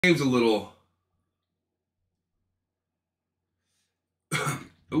Game's a little.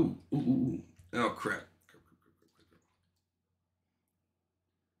 Ooh, ooh, ooh. Oh, crap.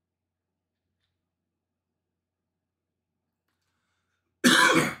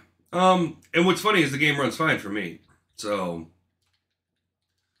 And what's funny is the game runs fine for me. So,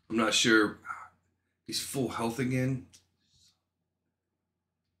 I'm not sure. He's full health again.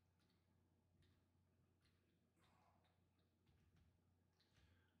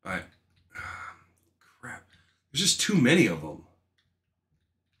 Alright. Crap. There's just too many of them.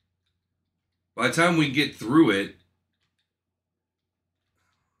 By the time we get through it,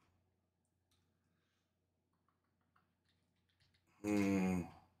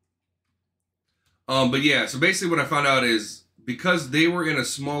 but yeah, so basically what I found out is because they were in a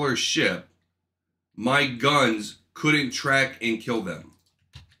smaller ship, my guns couldn't track and kill them.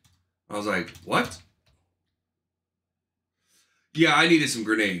 I was like, what? Yeah, I needed some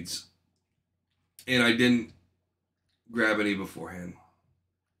grenades. And I didn't grab any beforehand.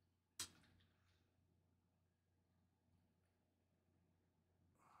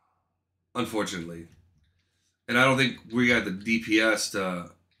 Unfortunately. And I don't think we got the DPS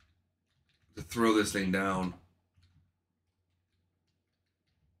to throw this thing down.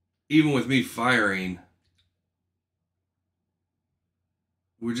 Even with me firing,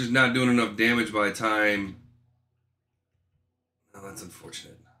 we're just not doing enough damage by the time. Oh, that's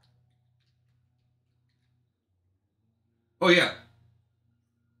unfortunate. Oh, yeah.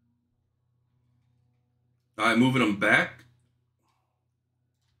 All right, moving them back.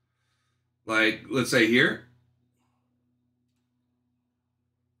 Like, let's say here.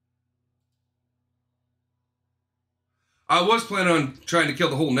 I was planning on trying to kill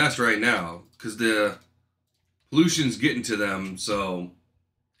the whole nest right now because the pollution's getting to them, so.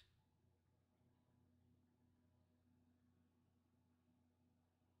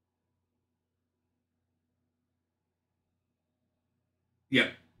 Yeah,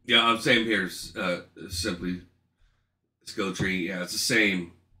 yeah, I'm same here. Simply skill tree. Yeah, it's the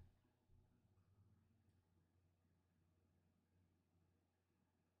same.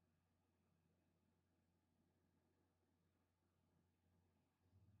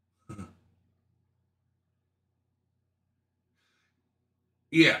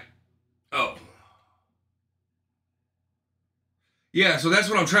 Yeah. Oh. Yeah, so that's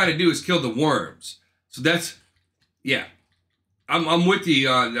what I'm trying to do is kill the worms. So that's, yeah. I'm with you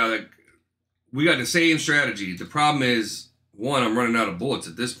on, we got the same strategy. The problem is, one, I'm running out of bullets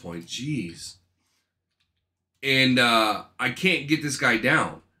at this point. Jeez. And I can't get this guy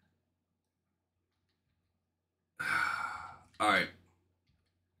down. All right.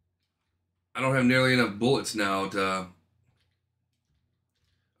 I don't have nearly enough bullets now to...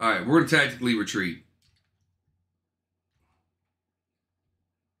 All right, we're going to tactically retreat.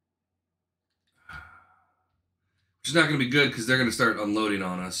 Which is not going to be good because they're going to start unloading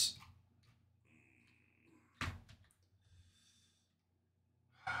on us.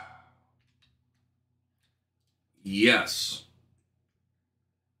 Yes.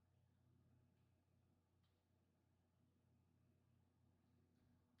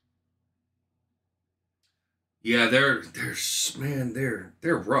 Yeah, they're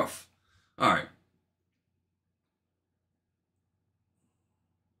rough. All right.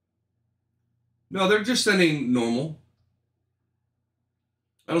 No, they're just sending normal.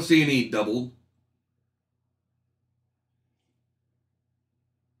 I don't see any double.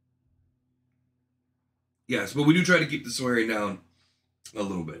 Yes, but we do try to keep the swearing down a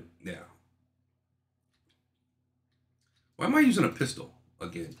little bit. Yeah. Why am I using a pistol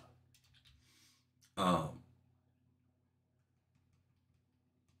again?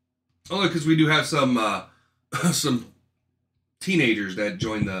 Only because we do have some some teenagers that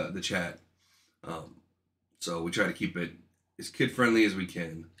join the chat. So we try to keep it as kid friendly as we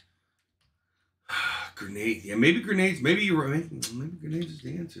can. Grenade, yeah, maybe grenades. Maybe you're right. Maybe grenades is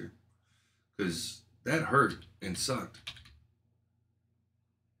the answer because that hurt and sucked.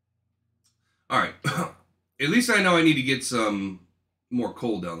 All right, at least I know I need to get some more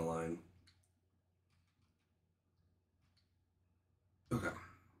coal down the line. Okay.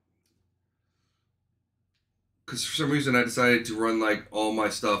 Because for some reason I decided to run like all my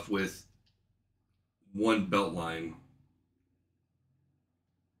stuff with one belt line.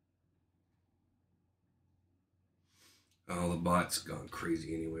 Oh, the bot's gone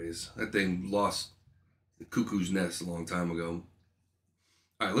crazy anyways. That thing lost the cuckoo's nest a long time ago.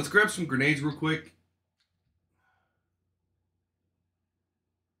 All right, let's grab some grenades real quick.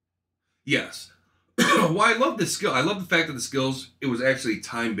 Yes. Well, I love the skill. I love the fact that the skills, it was actually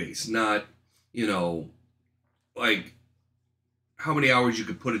time-based, not, you know, like how many hours you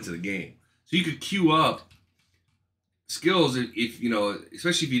could put into the game. So you could queue up skills if you know,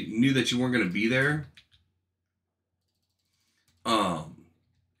 especially if you knew that you weren't going to be there.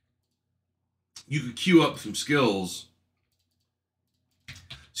 You could queue up some skills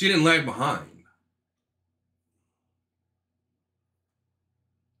so you didn't lag behind.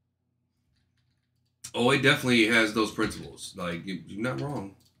 Oh, it definitely has those principles. Like, you're not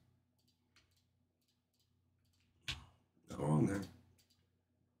wrong. Not wrong there.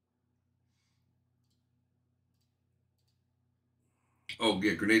 Oh,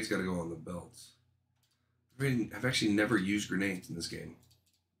 yeah, grenades got to go on the belts. I've actually never used grenades in this game.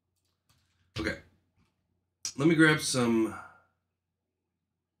 Okay. Let me grab some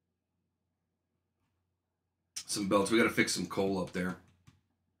belts. We got to fix some coal up there.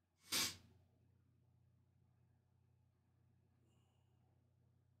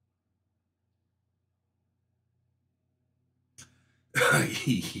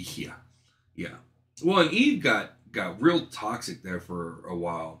 Yeah. Yeah. Well, and Eve got real toxic there for a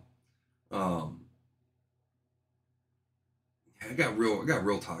while. It got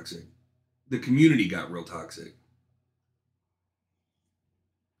real toxic. The community got real toxic.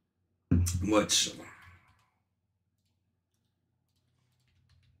 Which,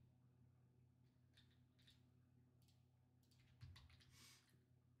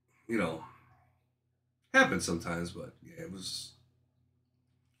 you know, happens sometimes, but yeah, it was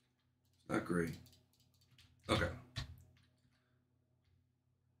not great. Okay.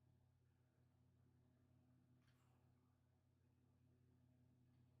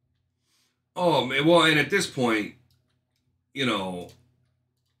 Oh man, well, and at this point, you know,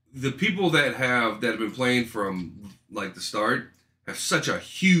 the people that have been playing from like the start have such a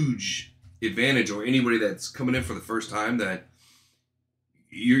huge advantage over anybody that's coming in for the first time that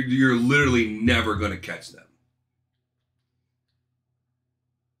you're literally never going to catch them.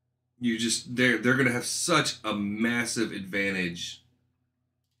 You just they're going to have such a massive advantage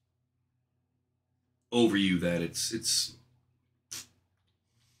over you that it's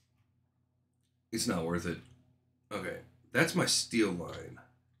not worth it. Okay, that's my steel line.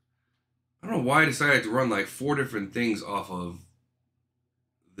 I don't know why I decided to run like 4 different things off of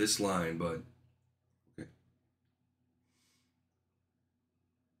this line, but okay.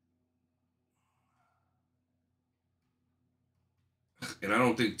 And I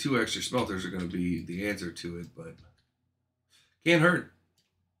don't think 2 extra smelters are going to be the answer to it, but can't hurt.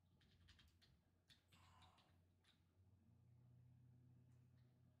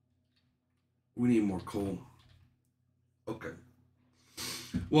 We need more coal. Okay.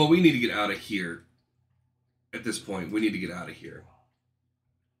 Well, we need to get out of here. At this point, we need to get out of here.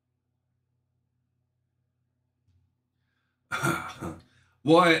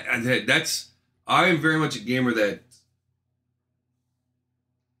 Well, I'm very much a gamer that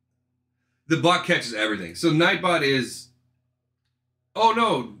the bot catches everything. So Nightbot is. Oh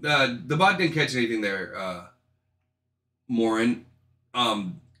no, the bot didn't catch anything there, Morin.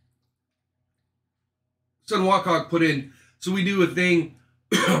 Sun Walkhog put in. So we do a thing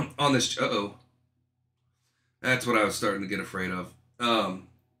on this. That's what I was starting to get afraid of.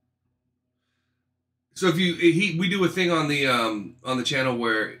 So if we do a thing on the channel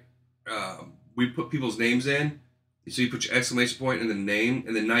where we put people's names in. So you put your exclamation point and the name,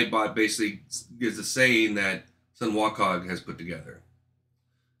 and the Nightbot basically gives a saying that Sun Walkhog has put together.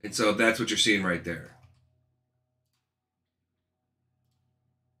 And so that's what you're seeing right there.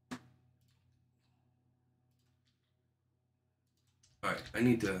 All right, I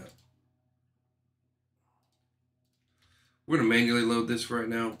need to. We're gonna manually load this right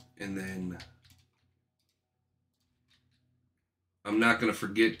now, and then I'm not gonna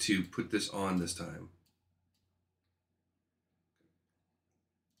forget to put this on this time.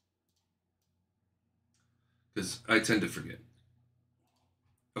 Because I tend to forget.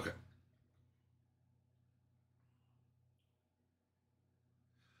 Okay.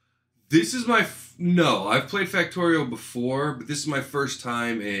 This is my no. I've played Factorio before, but this is my first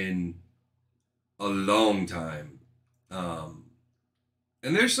time in a long time.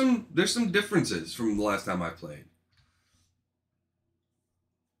 And there's some differences from the last time I played.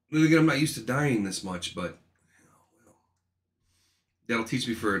 Then again, I'm not used to dying this much, but that'll teach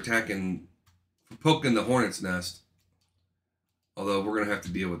me for poking the hornet's nest. Although we're gonna have to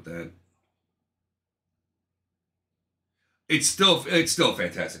deal with that. It's still a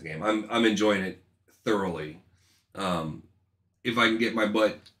fantastic game. I'm enjoying it thoroughly. If I can get my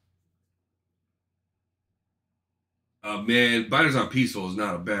butt. Man, Biters on Peaceful is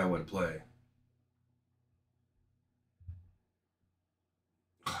not a bad way to play.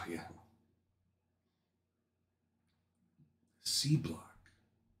 Oh, yeah. C block.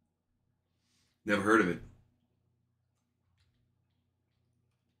 Never heard of it.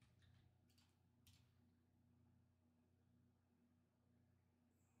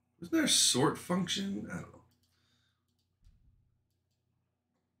 Was there a sort function? I don't know.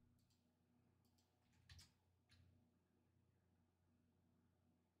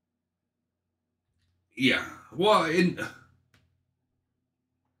 Yeah. Well,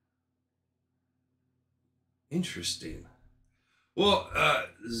 interesting. Well,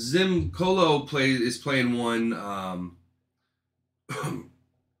 Zimcolo is playing one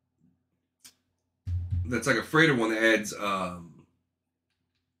that's like a freighter one that adds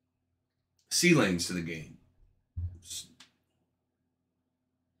sea lanes to the game.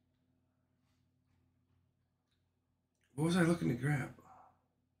 What was I looking to grab?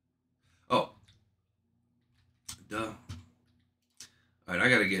 Oh, duh. All right, I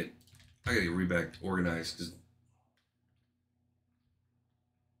gotta get Reback organized because.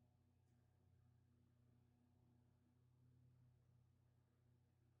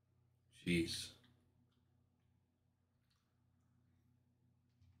 Jeez.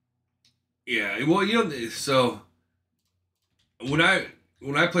 Yeah, well, so when I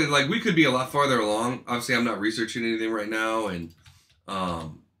played, like, we could be a lot farther along. Obviously, I'm not researching anything right now, and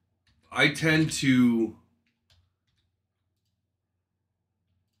I tend to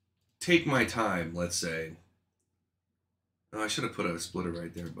take my time. Let's say, oh, I should have put a splitter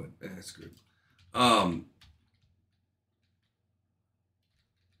right there, but that's good.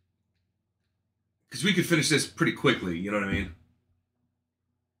 Because we could finish this pretty quickly. You know what I mean?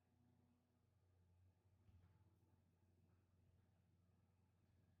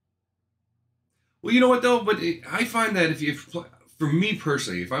 Well, you know what though, I find that if for me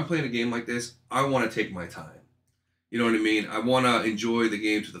personally, if I'm playing a game like this, I want to take my time. You know what I mean? I want to enjoy the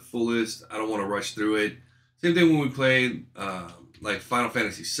game to the fullest. I don't want to rush through it. Same thing when we play like Final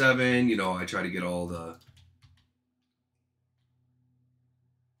Fantasy VII. You know, I try to get all the.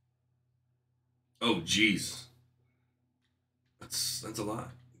 Oh, jeez, that's a lot.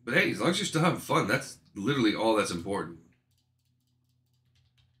 But hey, as long as you're still having fun, that's literally all that's important.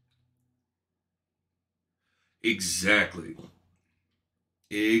 Exactly.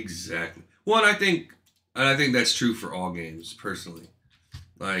 Exactly. Well, and I think that's true for all games, personally.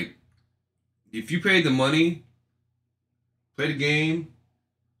 Like, if you paid the money, play the game.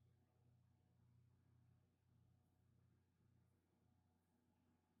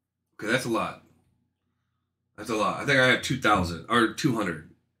 Okay, that's a lot. That's a lot. I think I have 2,000 or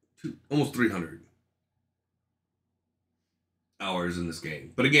 200, almost 300 hours in this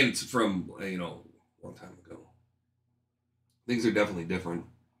game. But again, it's from a long time ago. Things are definitely different.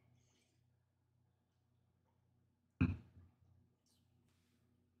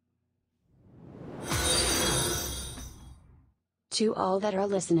 To all that are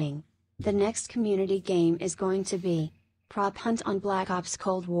listening, the next community game is going to be Prop Hunt on Black Ops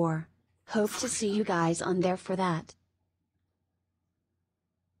Cold War. Hope to see you guys on there for that.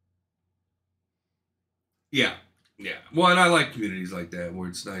 Yeah, yeah. Well, and I like communities like that where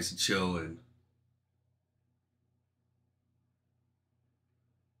it's nice and chill and.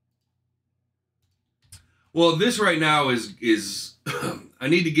 Well, this right now is I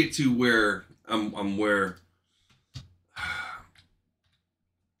need to get to where I'm where.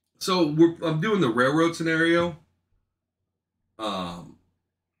 So I'm doing the railroad scenario. Um,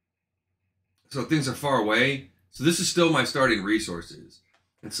 so things are far away. So this is still my starting resources,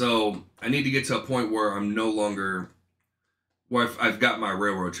 and so I need to get to a point where I'm no longer where I've got my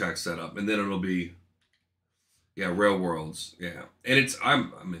railroad track set up, and then it'll be rail worlds, yeah. And I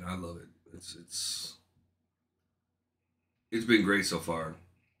mean I love it. It's been great so far.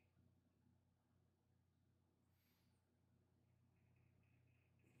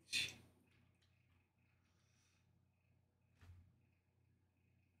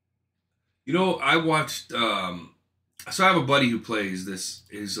 You know, I watched. So I have a buddy who plays this.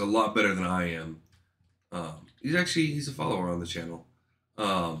 Is a lot better than I am. He's a follower on the channel.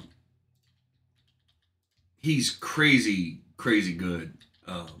 Um, he's crazy, crazy good.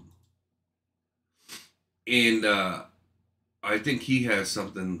 And I think he has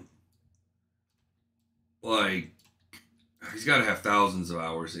something like he's got to have thousands of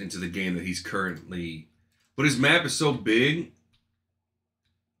hours into the game that he's currently. But his map is so big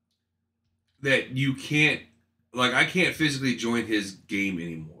that you can't, like, I can't physically join his game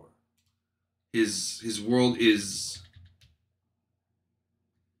anymore. His world is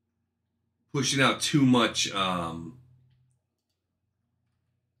pushing out too much.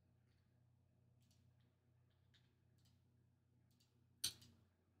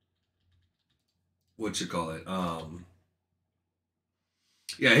 What you call it?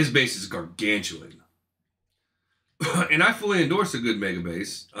 Yeah, his base is gargantuan. And I fully endorse a good mega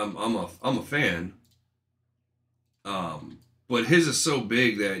base. I'm a fan. But his is so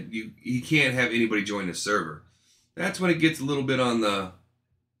big that he can't have anybody join the server. That's when it gets a little bit on the.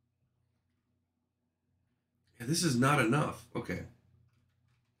 Yeah, this is not enough. Okay.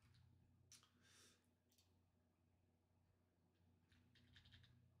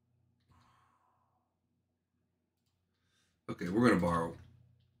 Okay, we're gonna borrow.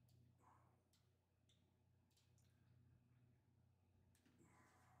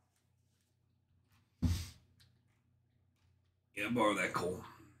 Yeah, borrow that coal.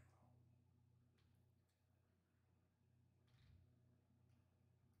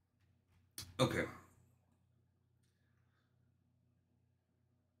 Okay.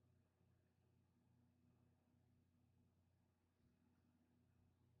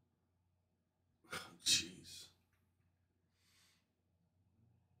 Jeez.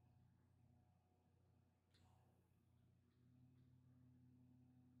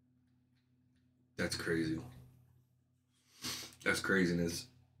 That's crazy. That's craziness.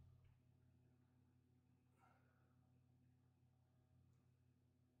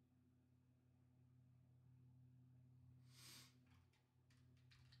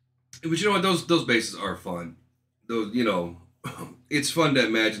 But you know what? Those bases are fun. Those, it's fun to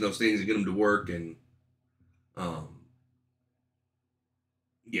imagine those things and get them to work. And um,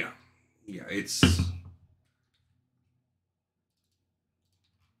 yeah, yeah, it's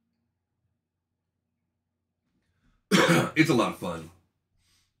a lot of fun.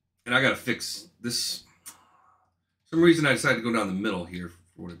 And I gotta fix this. For some reason I decided to go down the middle here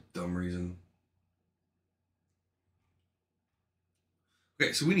for what a dumb reason.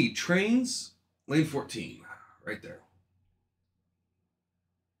 Okay, so we need trains, lane 14, right there.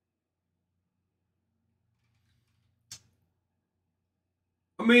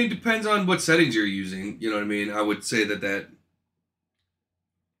 I mean, it depends on what settings you're using. You know what I mean? I would say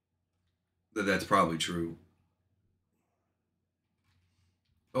that's probably true.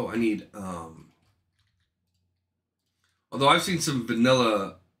 Oh, I need although I've seen some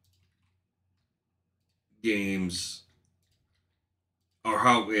vanilla games or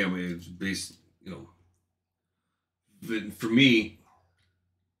how yeah, I mean, it's based, for me,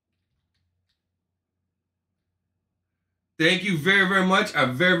 thank you very, very much. I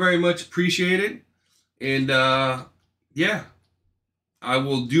very, very much appreciate it. And yeah, I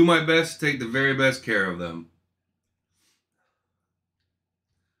will do my best to take the very best care of them.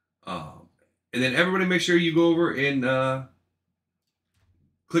 And then everybody make sure you go over and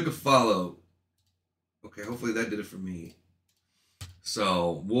click a follow. Okay, hopefully that did it for me.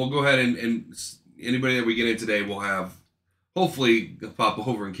 So we'll go ahead and anybody that we get in today will have hopefully pop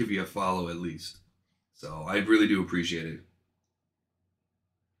over and give you a follow at least. So I really do appreciate it.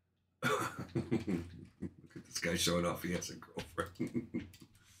 Look at this guy showing off he has a girlfriend.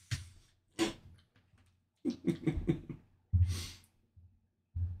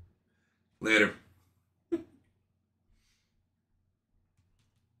 Later.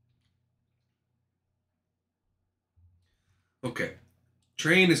 Okay.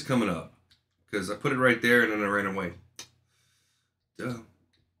 Train is coming up because I put it right there and then I ran away. Duh.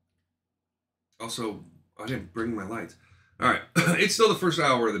 Also, I didn't bring my lights. All right. It's still the first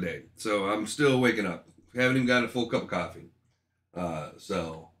hour of the day, so I'm still waking up. Haven't even gotten a full cup of coffee.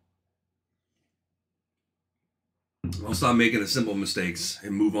 So I'll stop making the simple mistakes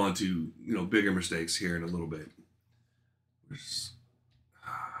and move on to, bigger mistakes here in a little bit.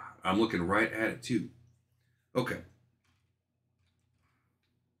 I'm looking right at it too. Okay.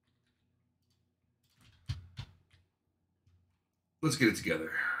 Let's get it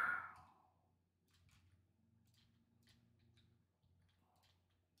together.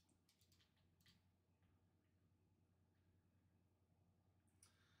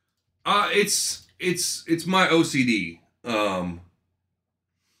 It's my OCD.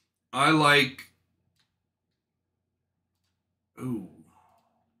 I like. Ooh.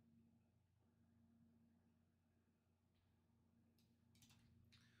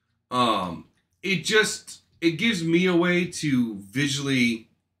 Um, it gives me a way to visually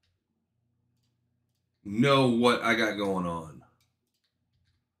know what I got going on.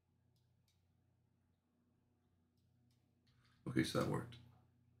 Okay, so that worked.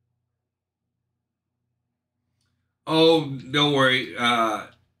 Oh, don't worry. A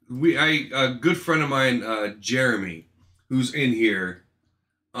good friend of mine, Jeremy, who's in here,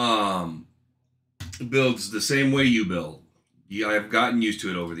 um, builds the same way you build. Yeah, I've gotten used to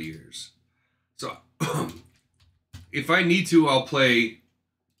it over the years. So, if I need to, I'll play.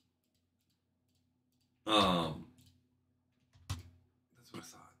 That's what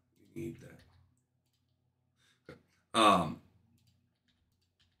Need that.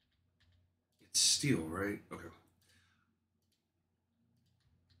 It's steel, right? Okay.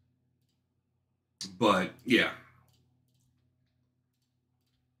 But yeah,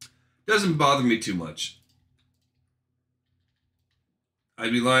 doesn't bother me too much.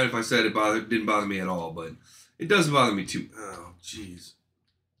 I'd be lying if I said it didn't bother me at all, but it doesn't bother me too. Oh, jeez.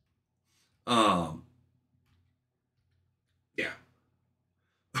 Yeah.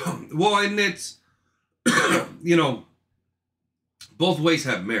 Well, and it's you know, both ways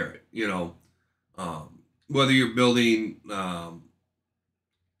have merit. You know, whether you're building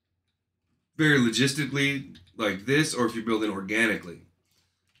very logistically like this, or if you're building organically,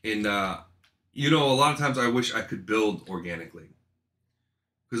 and you know, a lot of times I wish I could build organically.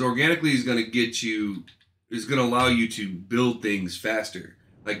 Because organically is going to allow you to build things faster.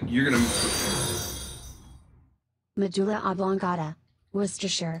 Like you're going to. Medulla oblongata,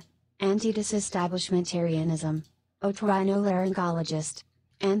 Worcestershire, Antidisestablishmentarianism, otorhinolaryngologist,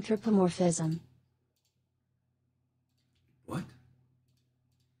 anthropomorphism. What?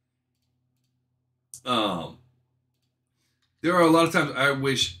 There are a lot of times I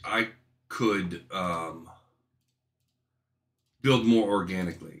wish I could build more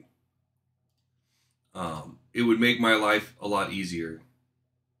organically. It would make my life a lot easier.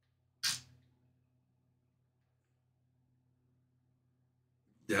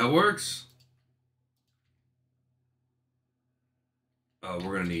 That works.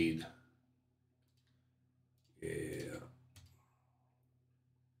 We're gonna need. Yeah.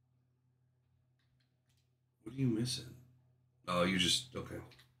 What are you missing? Oh, you just okay.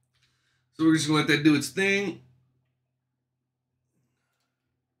 So we're just gonna let that do its thing.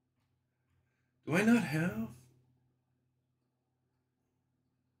 Do I not have?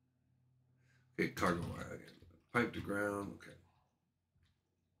 Okay, cargo wire. Pipe to ground. Okay.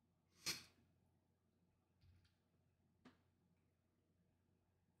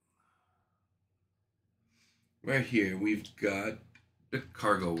 Right here, we've got the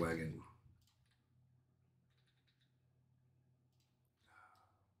cargo wagon.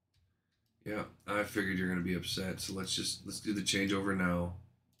 Yeah, I figured you're gonna be upset, so let's do the changeover now.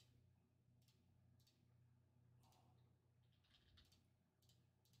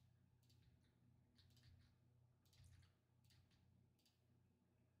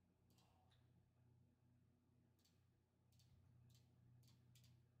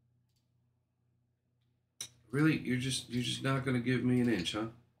 Really, you're just not gonna give me an inch, huh?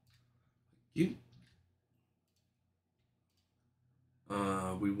 You.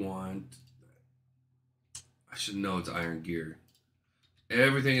 We want. I should know it's iron gear.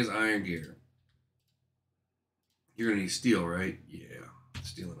 Everything is iron gear. You're gonna need steel, right? Yeah,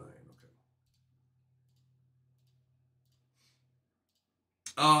 steel and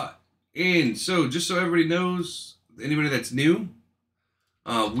iron. Okay. And so just so everybody knows, anybody that's new,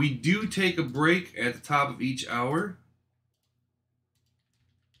 we do take a break at the top of each hour.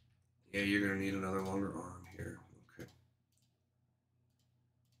 Yeah, you're gonna need another longer arm here. Okay.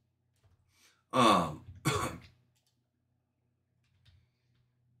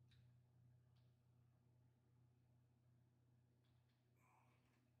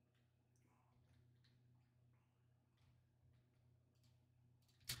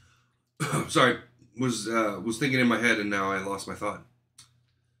 Sorry, was thinking in my head and now I lost my thought.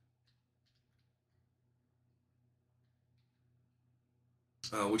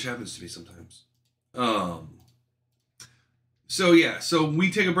 Which happens to me sometimes. So yeah, so we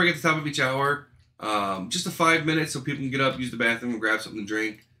take a break at the top of each hour, just a 5 minutes, so people can get up, use the bathroom, and grab something to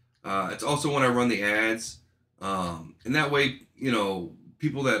drink. It's also when I run the ads, and that way, you know,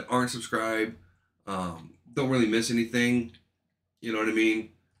 people that aren't subscribed don't really miss anything. You know what I mean?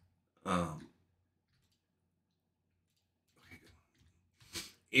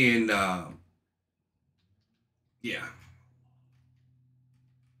 And yeah,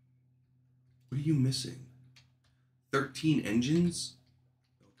 what are you missing? 13 engines?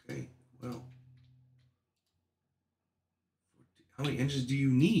 Okay, well, how many engines do you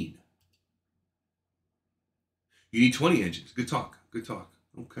need? You need 20 engines. Good talk. Good talk.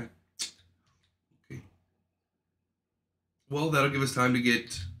 Okay. Okay. Well, that'll give us time to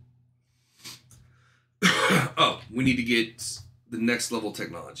get. Oh, we need to get the next level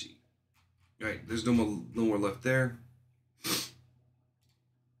technology. All right, there's no more left there.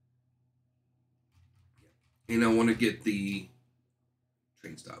 And I want to get the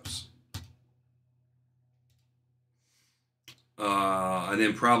train stops. And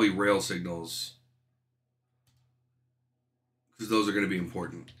then probably rail signals, because those are going to be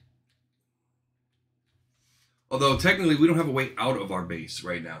important. Although technically we don't have a way out of our base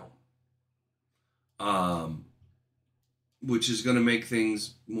right now. which is going to make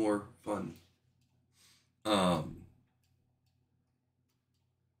things more fun. Let's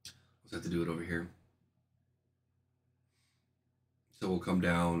have to do it over here. So we'll come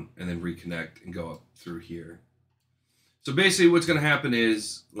down and then reconnect and go up through here. So basically what's going to happen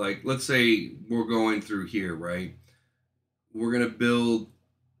is, like, let's say we're going through here, right? We're going to build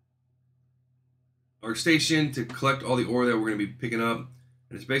our station to collect all the ore that we're going to be picking up.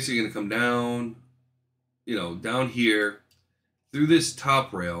 And it's basically going to come down, you know, down here through this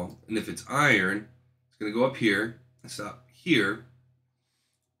top rail. And if it's iron, it's going to go up here and stop here,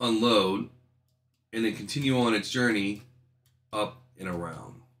 unload, and then continue on its journey up and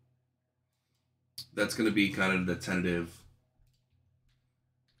around. That's going to be kind of the tentative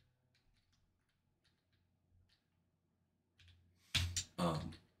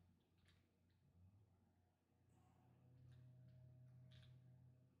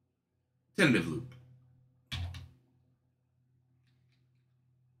loop.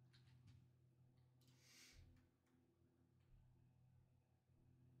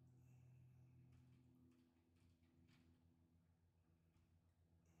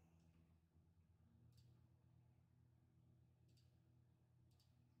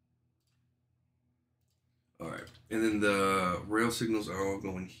 All right, and then the rail signals are all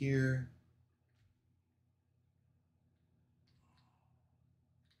going here.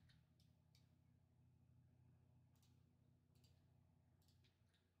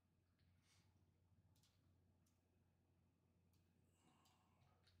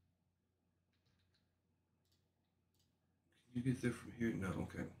 Can you get there from here? No,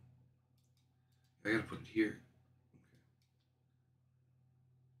 okay. I gotta put it here.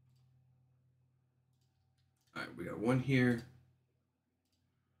 All right, we got one here.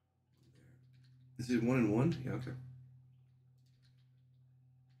 Is it 1 and 1? Yeah, okay.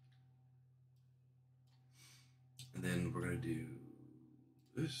 And then we're gonna do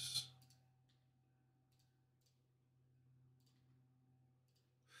this.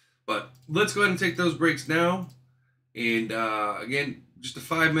 But let's go ahead and take those breaks now. And again, just a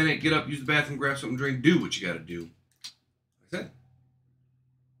 5-minute, get up, use the bathroom, grab something to drink, do what you gotta do. Like I said.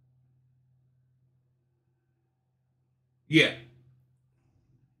 Yeah.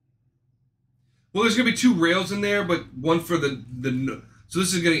 Well, there's gonna be 2 rails in there, but one for the so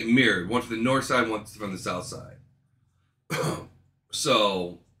this is gonna get mirrored. One for the north side, one from the south side.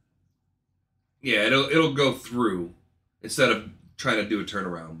 So yeah, it'll go through instead of trying to do a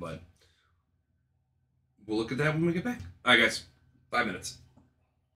turnaround, but we'll look at that when we get back. All right, guys, 5 minutes.